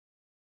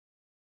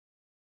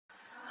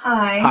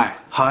Hi. Hi.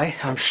 Hi,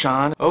 I'm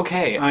Sean.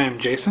 Okay. I am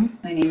Jason.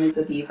 My name is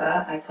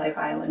Aviva. I play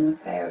violin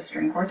with Beo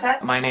String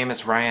Quartet. My name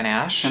is Ryan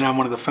Ash. And I'm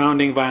one of the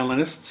founding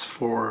violinists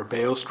for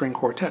Beo String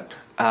Quartet.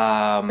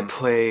 I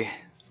play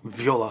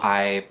viola.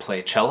 I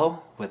play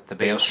cello with the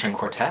Beo String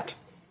Quartet.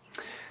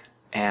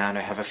 And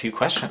I have a few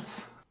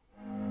questions.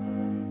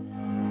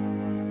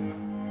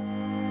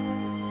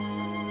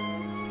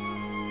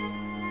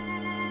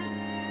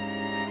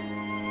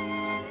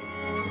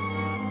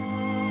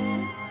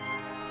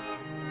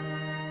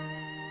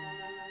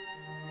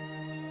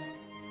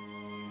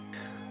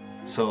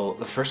 So,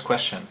 the first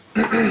question.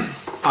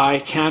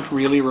 I can't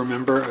really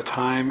remember a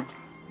time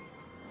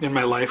in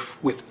my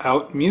life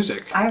without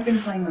music. I've been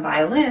playing the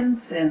violin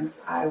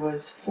since I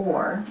was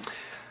 4.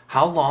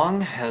 How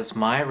long has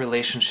my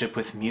relationship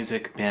with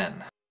music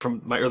been?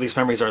 From my earliest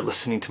memories are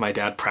listening to my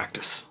dad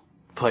practice.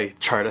 Play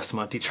Chardas,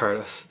 Monty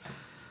Chardas.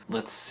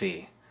 Let's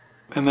see.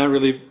 And that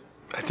really,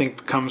 I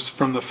think, comes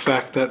from the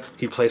fact that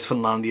he plays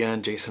Finlandia,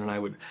 and Jason and I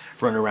would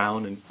run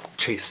around and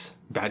chase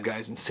bad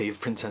guys and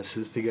save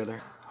princesses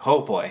together.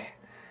 Oh boy.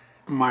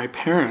 my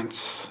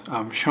parents,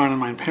 Sean and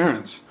my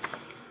parents,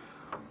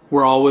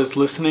 were always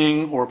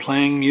listening or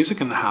playing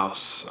music in the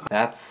house.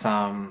 That's,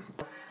 I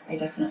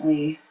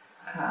definitely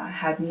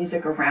had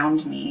music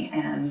around me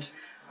and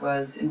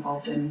was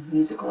involved in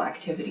musical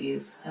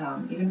activities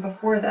even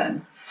before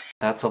then.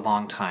 That's a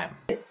long time.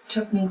 It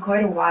took me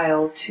quite a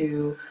while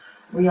to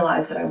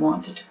realize that I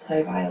wanted to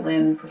play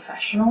violin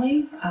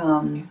professionally.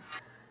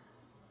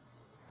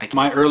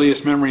 My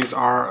earliest memories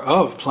are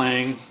of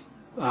playing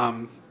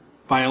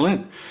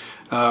violin,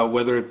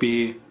 whether it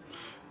be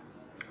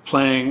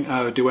playing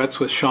duets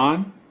with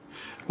Sean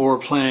or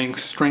playing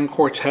string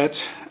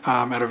quartet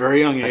at a very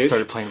young age. I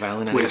started playing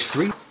violin at age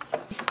 3.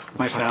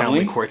 My I found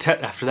the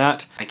quartet after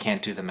that. I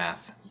can't do the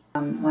math.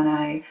 When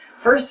I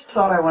first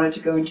thought I wanted to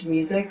go into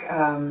music,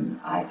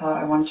 I thought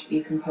I wanted to be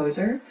a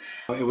composer.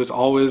 It was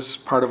always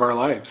part of our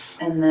lives.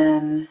 And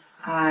then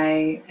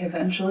I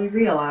eventually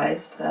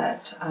realized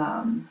that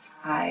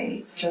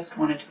I just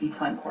wanted to be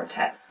playing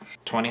quartet.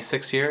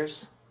 26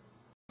 years?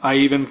 I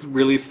even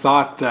really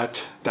thought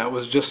that that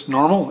was just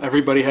normal.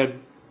 Everybody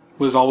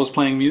was always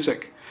playing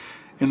music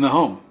in the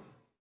home.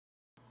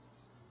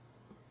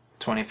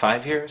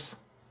 25 years?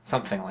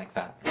 Something like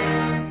that.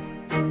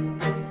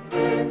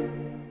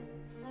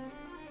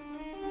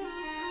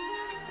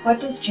 What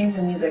does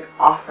chamber music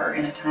offer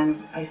in a time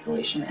of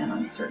isolation and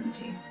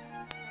uncertainty?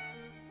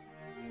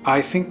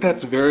 I think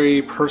that's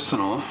very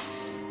personal.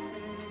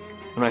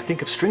 When I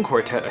think of string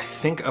quartet, I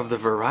think of the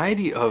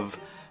variety of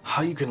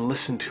how you can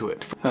listen to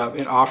it.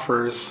 It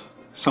offers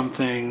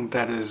something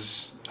that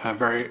is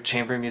very...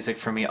 Chamber music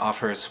for me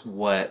offers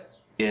what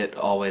it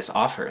always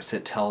offers.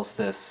 It tells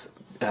this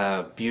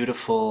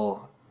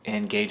beautiful,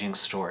 engaging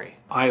story.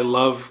 I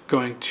love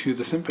going to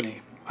the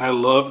symphony. I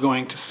love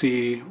going to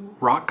see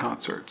rock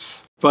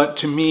concerts. But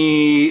to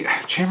me,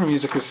 chamber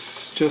music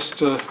is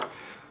just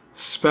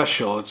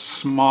special. It's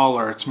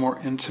smaller, it's more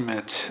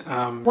intimate.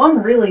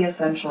 One really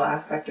essential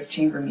aspect of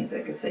chamber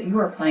music is that you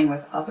are playing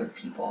with other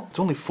people. It's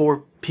only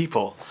 4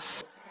 people.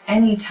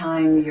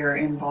 Anytime you're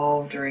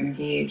involved or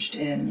engaged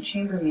in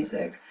chamber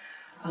music,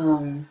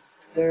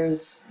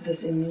 there's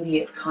this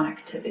immediate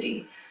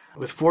connectivity.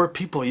 With 4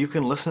 people, you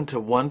can listen to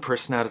one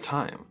person at a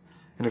time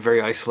in a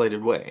very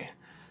isolated way.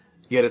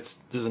 Yet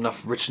there's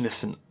enough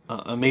richness and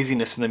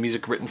amazingness in the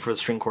music written for the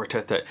string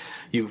quartet that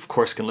you, of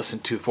course, can listen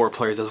to 4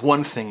 players as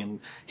one thing and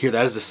hear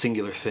that as a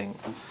singular thing.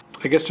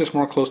 I guess just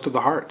more close to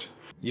the heart.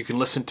 You can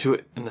listen to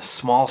it in a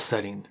small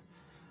setting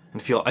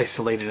and feel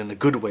isolated in a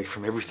good way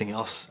from everything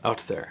else out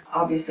there.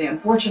 Obviously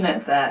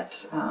unfortunate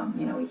that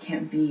we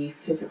can't be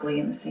physically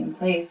in the same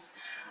place,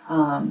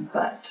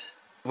 but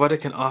what it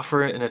can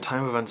offer in a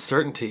time of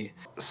uncertainty.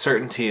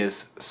 Certainty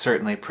is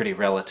certainly pretty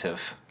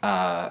relative.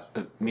 A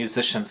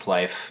musician's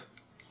life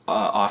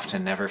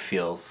often never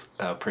feels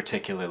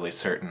particularly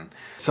certain.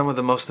 Some of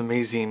the most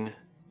amazing,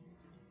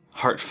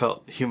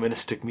 heartfelt,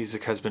 humanistic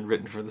music has been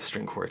written for the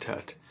string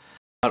quartet.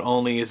 Not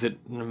only is it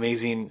an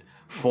amazing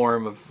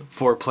form of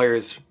 4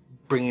 players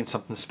bringing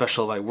something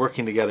special by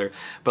working together,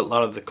 but a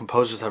lot of the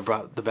composers have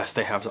brought the best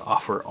they have to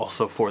offer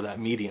also for that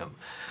medium.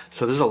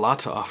 So there's a lot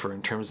to offer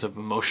in terms of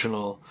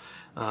emotional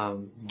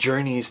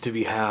journeys to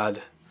be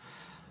had.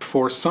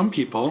 For some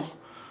people,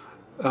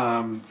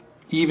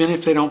 even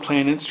if they don't play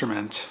an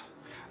instrument,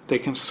 they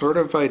can sort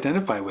of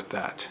identify with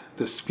that,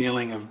 this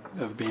feeling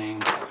of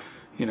being,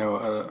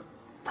 a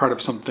part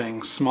of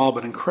something small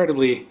but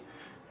incredibly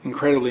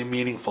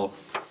meaningful.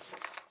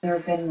 There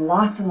have been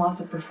lots and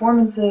lots of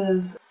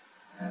performances.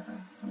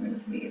 What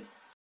is these?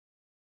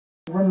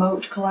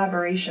 Remote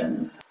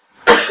collaborations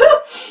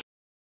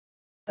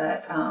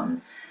that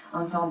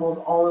ensembles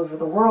all over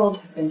the world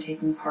have been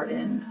taking part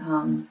in.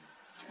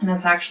 And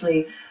that's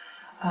actually,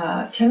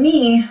 to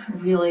me,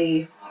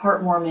 really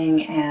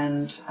heartwarming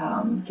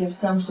and gives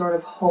some sort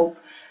of hope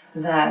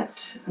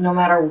that no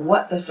matter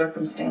what the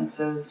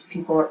circumstances,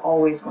 people are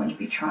always going to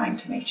be trying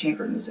to make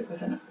chamber music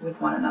with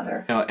one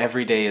another.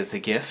 Every day is a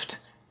gift,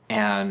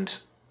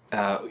 and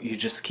you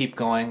just keep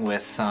going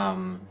with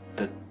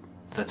the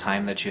the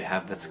time that you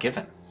have that's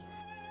given.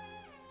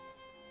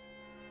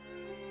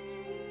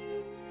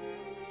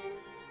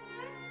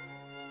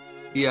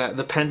 Yeah,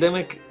 the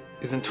pandemic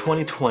is in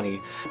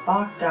 2020.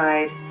 Bach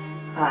died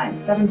in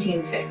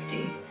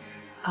 1750.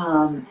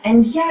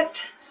 And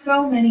yet,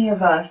 so many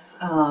of us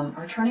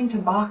are turning to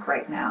Bach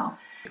right now.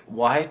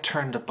 Why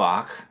turn to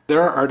Bach?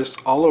 There are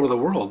artists all over the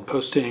world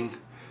posting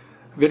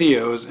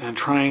videos and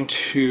trying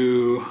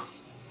to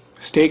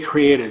stay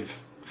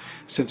creative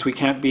since we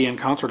can't be in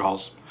concert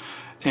halls.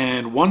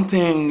 And one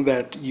thing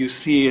that you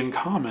see in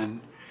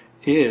common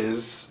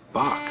is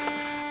Bach.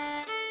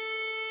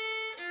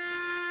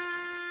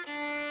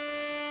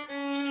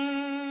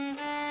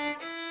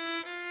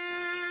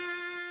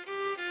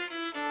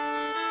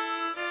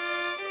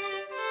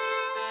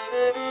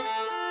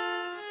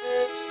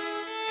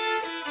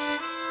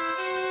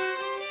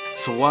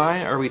 So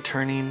why are we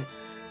turning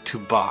to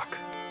Bach?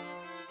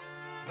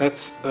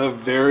 That's a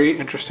very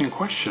interesting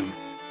question.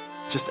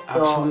 Just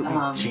absolutely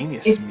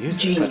genius it's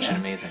music. genius. Such an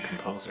amazing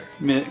composer.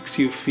 Makes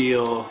you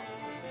feel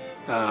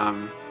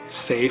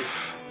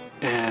safe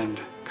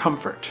and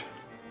comfort.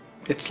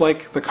 It's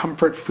like the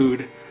comfort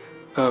food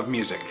of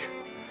music.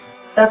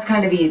 That's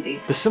kind of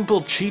easy. The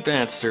simple, cheap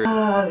answer.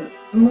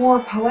 More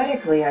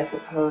poetically, I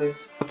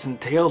suppose. What's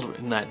entailed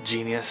in that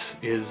genius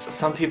is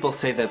Some people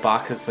say that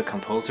Bach is the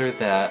composer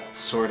that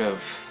sort of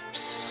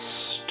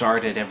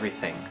started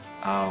everything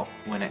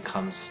when it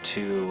comes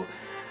to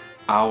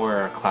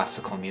our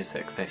classical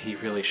music, that he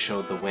really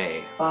showed the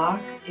way.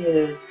 Bach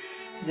is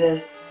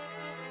this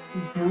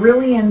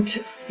brilliant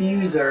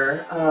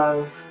fuser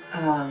of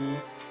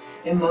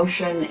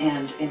emotion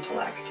and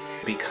intellect.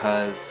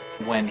 Because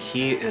when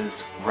he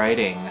is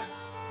writing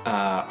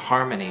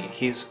harmony,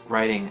 he's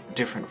writing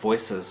different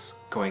voices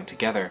going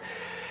together.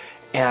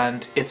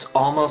 And it's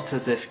almost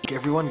as if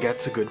everyone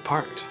gets a good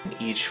part.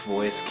 each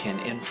voice can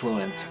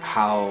influence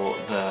how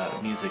the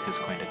music is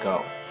going to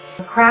go.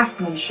 The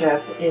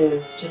craftsmanship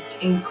is just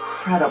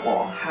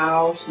incredible.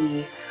 How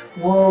he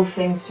wove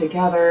things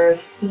together,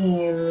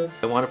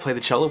 themes, I want to play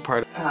the cello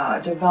part.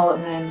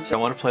 development, I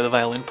want to play the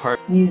violin part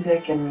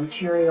music and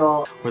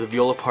material. or the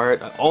viola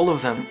part. All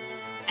of them.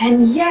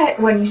 And yet,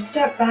 when you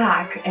step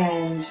back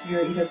and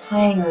you're either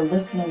playing or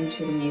listening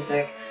to the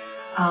music,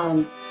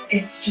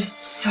 it's just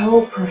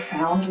so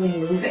profoundly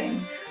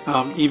moving.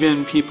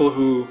 Even people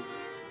who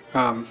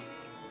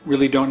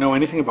really don't know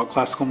anything about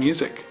classical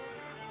music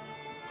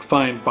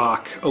find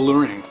Bach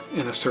alluring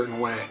in a certain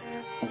way.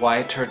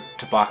 Why turn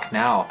to Bach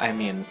now? I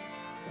mean,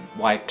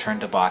 why turn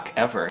to Bach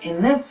ever?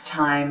 In this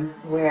time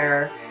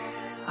where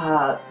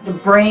the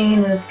brain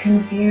is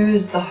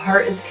confused, the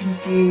heart is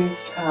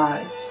confused,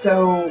 it's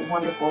so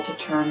wonderful to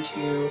turn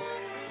to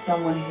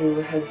someone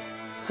who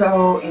has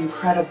so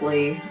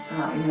incredibly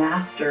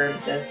mastered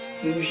this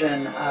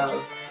fusion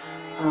of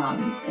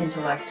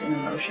intellect and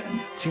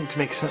emotion. It seemed to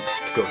make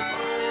sense to go to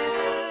Bach.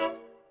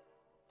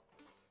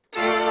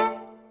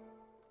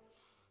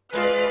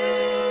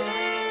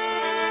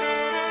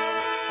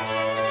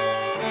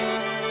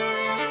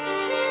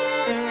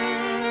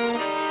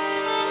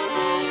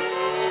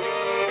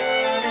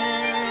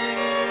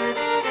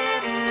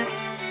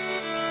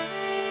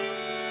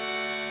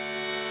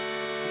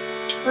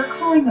 We're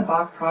calling the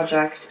Bach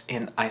Project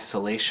In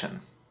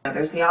isolation.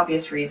 There's the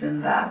obvious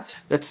reason that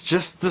That's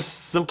just the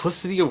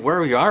simplicity of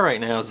where we are right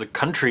now as a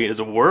country, as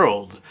a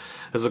world,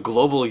 as a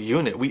global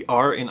unit. We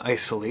are in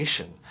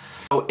isolation.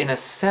 So in a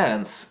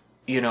sense,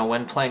 you know,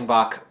 when playing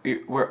Bach,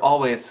 we're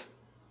always,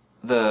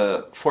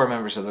 the four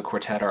members of the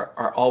quartet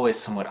are always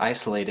somewhat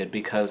isolated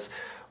because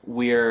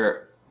we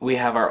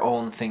have our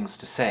own things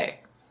to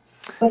say.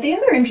 But the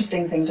other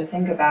interesting thing to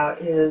think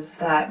about is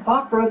that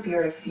Bach wrote the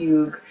Art of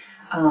Fugue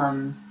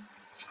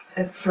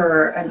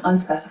for an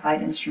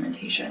unspecified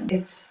instrumentation.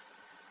 It's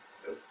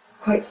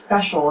quite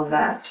special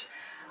that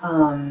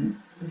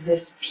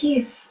this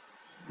piece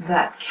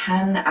that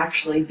can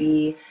actually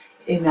be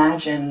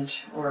imagined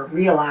or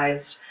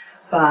realized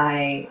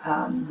by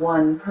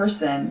one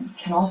person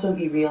can also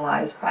be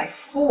realized by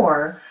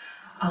four,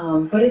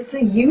 but it's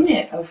a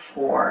unit of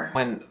four.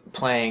 When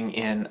playing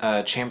in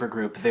a chamber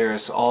group,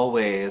 there's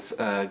always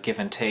a give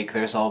and take,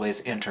 there's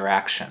always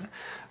interaction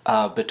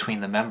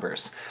between the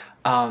members.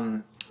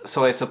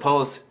 So I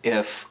suppose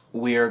if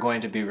we are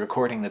going to be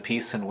recording the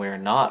piece and we're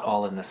not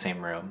all in the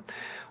same room,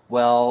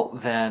 well,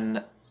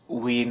 then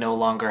we no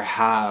longer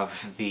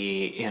have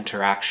the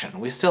interaction.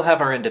 We still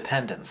have our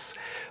independence,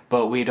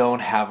 but we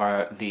don't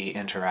have the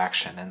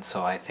interaction. And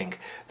so I think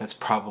that's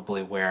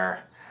probably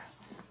where,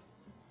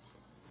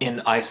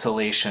 in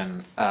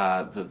isolation,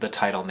 the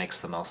title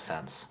makes the most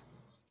sense.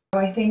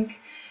 I think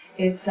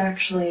it's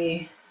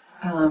actually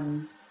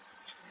kind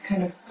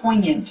of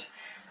poignant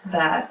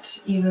that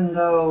even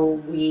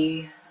though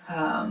we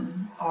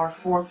are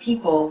four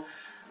people,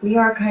 we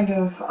are kind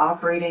of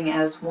operating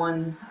as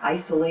one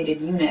isolated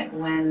unit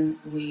when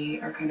we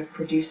are kind of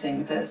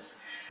producing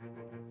this.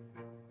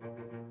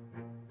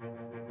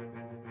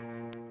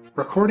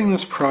 Recording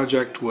this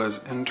project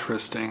was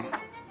interesting.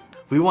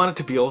 We wanted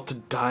to be able to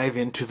dive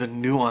into the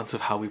nuance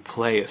of how we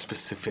play a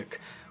specific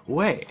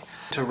way.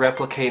 To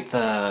replicate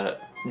the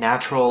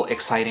natural,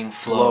 exciting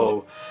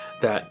flow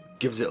That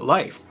gives it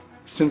life.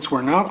 Since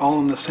we're not all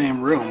in the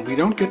same room, we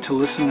don't get to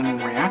listen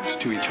and react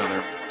to each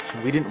other.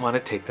 We didn't want to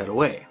take that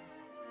away.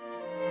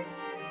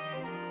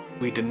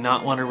 We did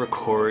not want to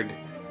record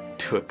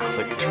to a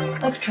click track.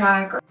 Click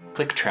track.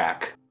 click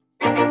track.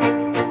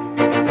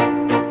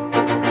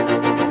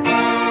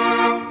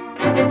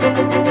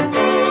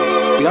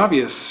 The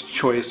obvious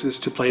choice is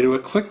to play to a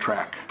click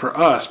track. For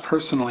us,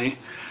 personally,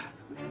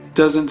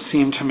 doesn't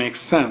seem to make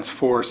sense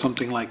for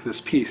something like this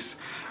piece.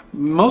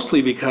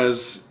 Mostly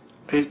because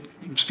it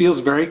feels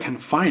very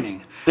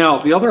confining. Now,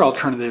 the other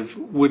alternative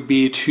would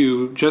be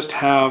to just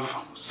have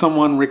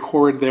someone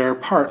record their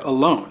part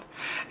alone,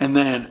 and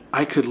then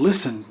I could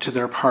listen to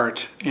their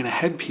part in a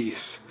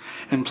headpiece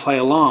and play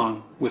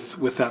along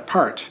with that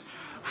part.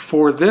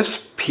 For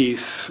this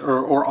piece,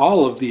 or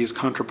all of these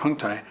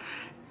contrapuncti,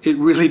 it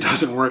really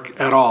doesn't work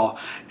at all.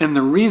 And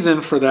the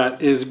reason for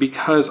that is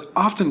because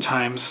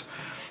oftentimes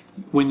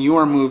when you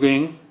are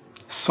moving,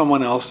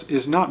 someone else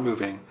is not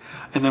moving.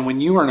 And then when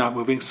you are not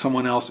moving,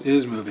 someone else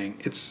is moving.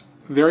 It's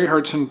very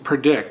hard to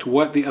predict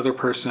what the other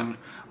person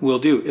will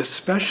do,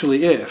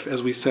 especially if,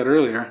 as we said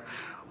earlier,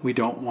 we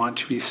don't want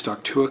to be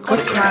stuck to a click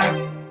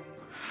track.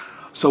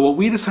 So what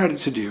we decided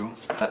to do...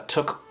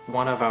 Took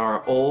one of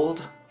our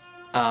old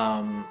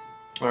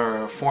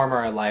or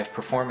former live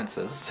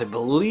performances. I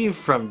believe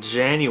from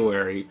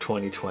January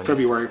 2020.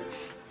 February.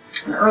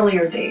 An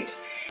earlier date.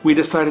 We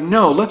decided,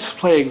 no, let's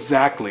play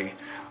exactly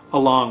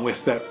along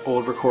with that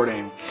old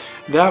recording.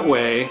 That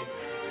way,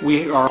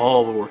 we are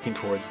all working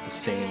towards the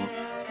same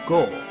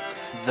goal.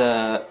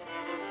 The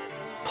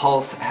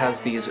pulse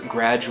has these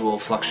gradual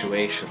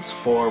fluctuations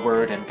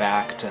forward and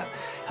back to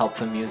help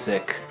the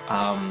music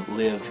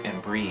live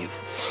and breathe.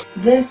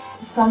 This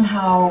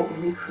somehow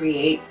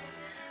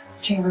recreates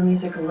chamber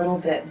music a little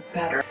bit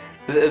better.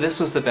 This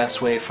was the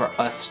best way for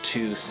us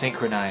to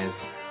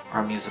synchronize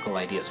our musical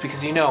ideas,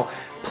 because you know,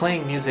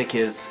 playing music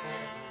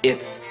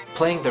it's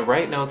playing the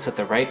right notes at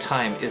the right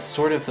time is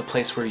sort of the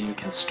place where you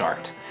can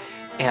start.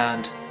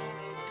 And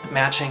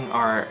matching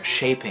our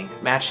shaping,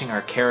 matching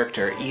our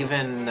character,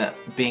 even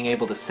being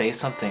able to say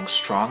something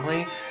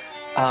strongly,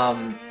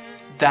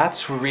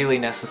 that's really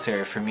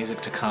necessary for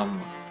music to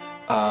come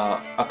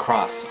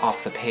across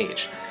off the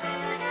page.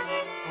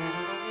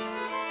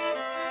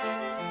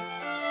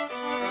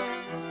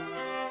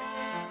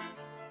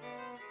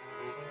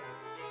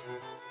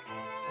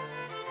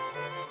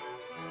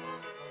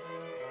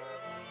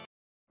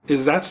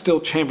 Is that still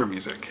chamber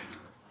music?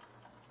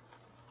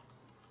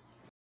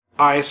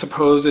 I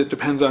suppose it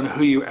depends on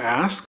who you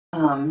ask.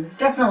 It's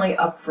definitely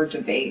up for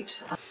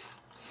debate.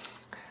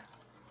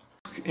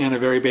 In a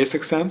very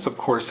basic sense, of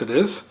course it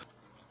is.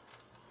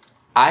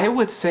 I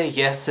would say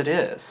yes, it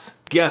is.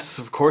 Yes,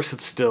 of course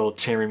it's still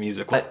chamber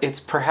music. But it's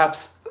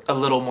perhaps a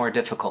little more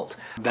difficult.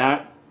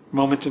 That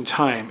moment in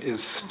time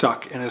is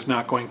stuck and is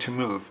not going to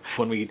move.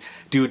 When we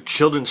do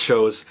children's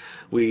shows,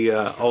 we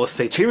always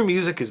say chamber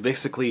music is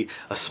basically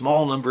a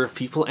small number of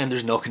people and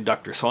there's no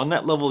conductor. So on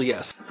that level,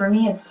 yes. For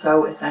me, it's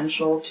so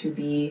essential to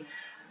be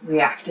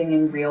reacting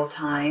in real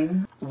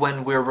time.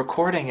 When we're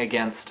recording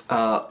against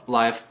a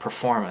live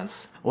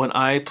performance, when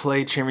I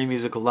play chamber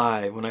music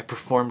live, when I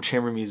perform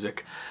chamber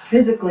music,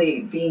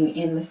 physically being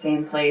in the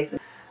same place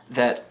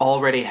that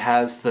already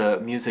has the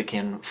music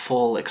in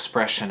full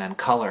expression and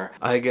color,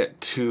 I get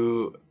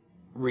to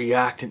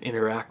react and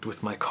interact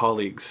with my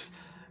colleagues.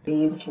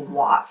 Being able to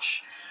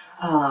watch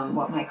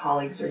what my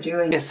colleagues are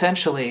doing.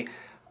 Essentially,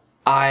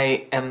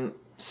 I am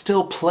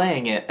still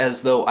playing it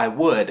as though I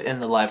would in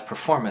the live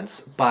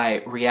performance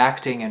by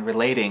reacting and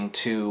relating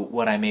to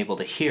what I'm able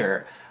to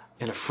hear.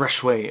 In a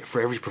fresh way for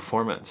every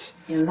performance.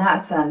 In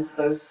that sense,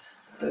 those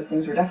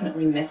things were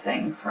definitely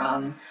missing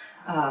from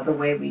the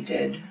way we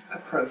did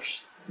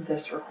approach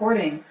this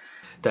recording.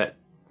 That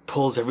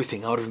pulls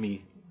everything out of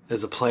me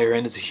as a player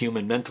and as a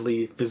human,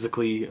 mentally,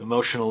 physically,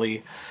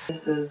 emotionally.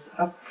 This is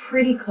a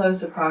pretty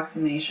close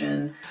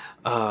approximation.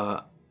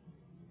 And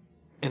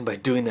by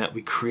doing that,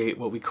 we create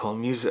what we call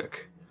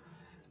music.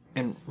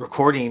 And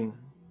recording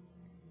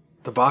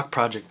the Bach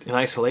Project in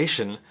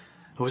isolation,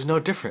 it was no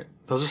different.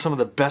 Those are some of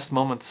the best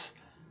moments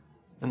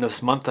in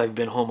this month I've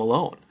been home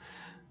alone.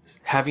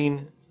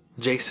 Having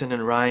Jason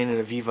and Ryan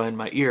and Aviva in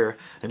my ear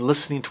and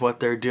listening to what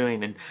they're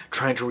doing and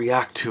trying to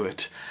react to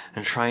it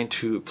and trying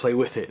to play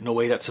with it in a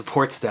way that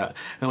supports that,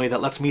 in a way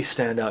that lets me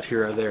stand out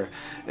here or there.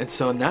 And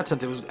so in that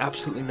sense, it was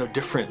absolutely no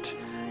different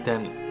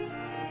than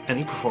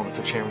any performance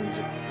of chamber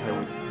music I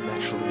would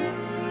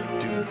naturally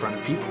do in front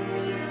of people.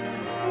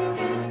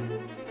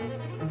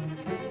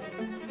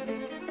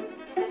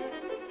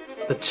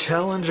 The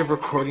challenge of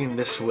recording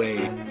this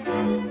way.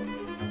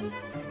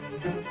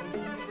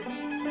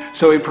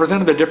 So it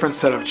presented a different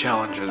set of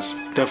challenges,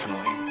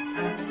 definitely.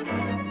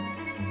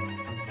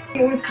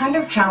 It was kind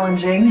of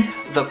challenging.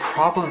 The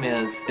problem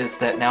is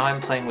that now I'm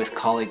playing with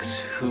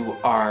colleagues who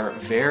are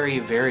very,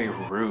 very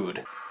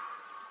rude.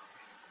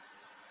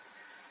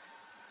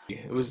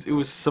 It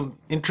was some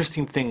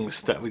interesting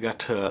things that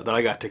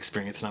I got to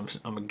experience, and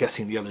I'm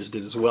guessing the others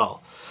did as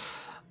well.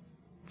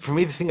 For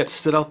me, the thing that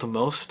stood out the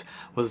most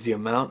was the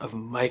amount of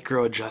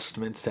micro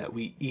adjustments that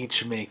we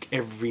each make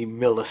every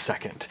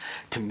millisecond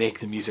to make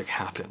the music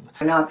happen.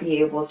 Not be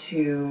able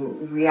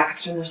to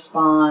react and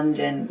respond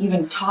and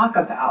even talk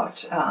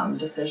about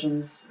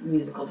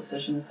musical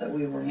decisions that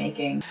we were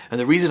making. And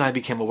the reason I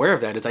became aware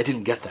of that is I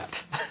didn't get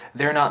that.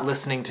 They're not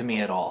listening to me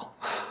at all.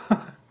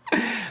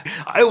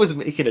 I was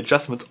making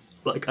adjustments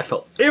like I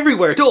felt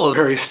everywhere.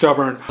 Very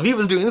stubborn. He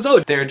was doing this. Oh,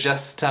 They're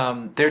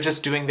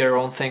just doing their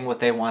own thing,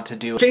 what they want to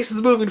do.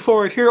 Jason's moving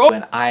forward here. Oh,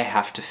 And I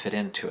have to fit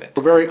into it.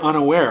 We're very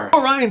unaware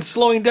Ryan's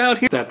slowing down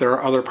here. that there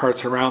are other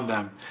parts around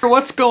them.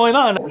 What's going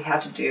on? What we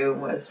had to do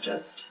was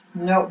just,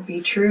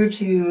 be true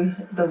to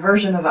the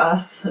version of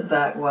us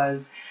that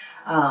was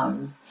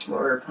what we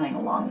were playing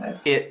along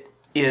with. It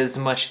is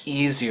much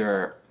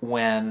easier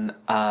when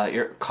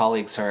your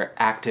colleagues are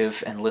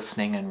active and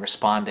listening and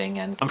responding,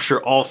 and I'm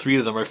sure all three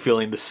of them are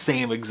feeling the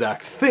same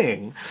exact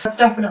thing. That's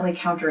definitely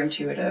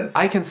counterintuitive.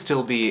 I can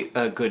still be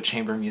a good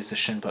chamber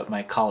musician, but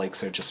my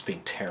colleagues are just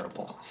being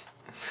terrible.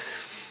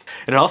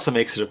 And it also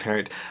makes it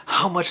apparent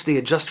how much they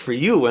adjust for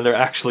you when they're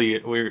actually,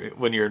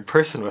 when you're in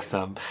person with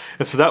them.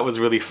 And so that was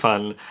really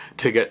fun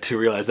to get to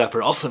realize that, but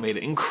it also made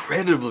it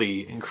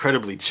incredibly,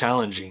 incredibly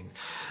challenging.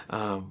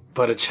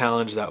 But a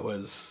challenge that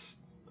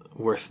was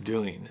worth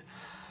doing.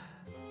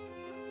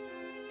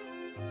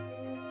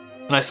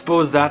 And I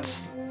suppose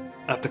that's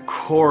at the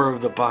core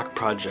of the Bach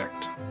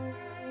Project.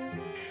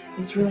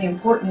 It's really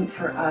important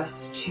for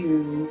us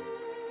to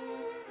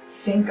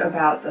think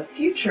about the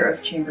future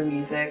of chamber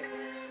music,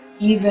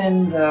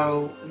 even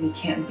though we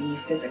can't be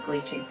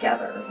physically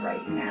together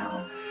right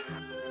now.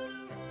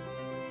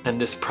 And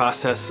this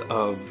process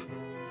of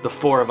the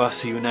four of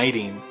us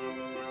uniting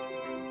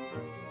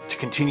to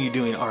continue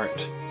doing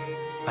art,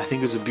 I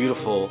think is a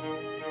beautiful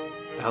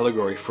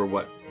allegory for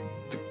what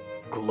the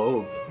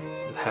globe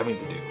is having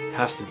to do,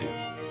 has to do,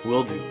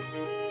 will do.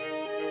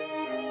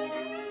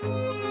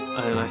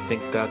 And I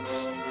think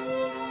that's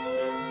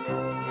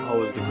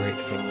always the great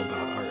thing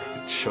about art.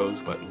 It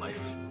shows what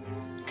life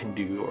can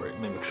do, or it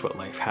mimics what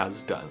life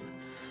has done.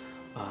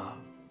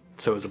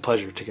 So it was a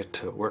pleasure to get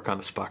to work on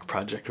this Bach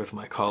project with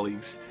my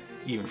colleagues,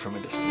 even from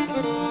a distance.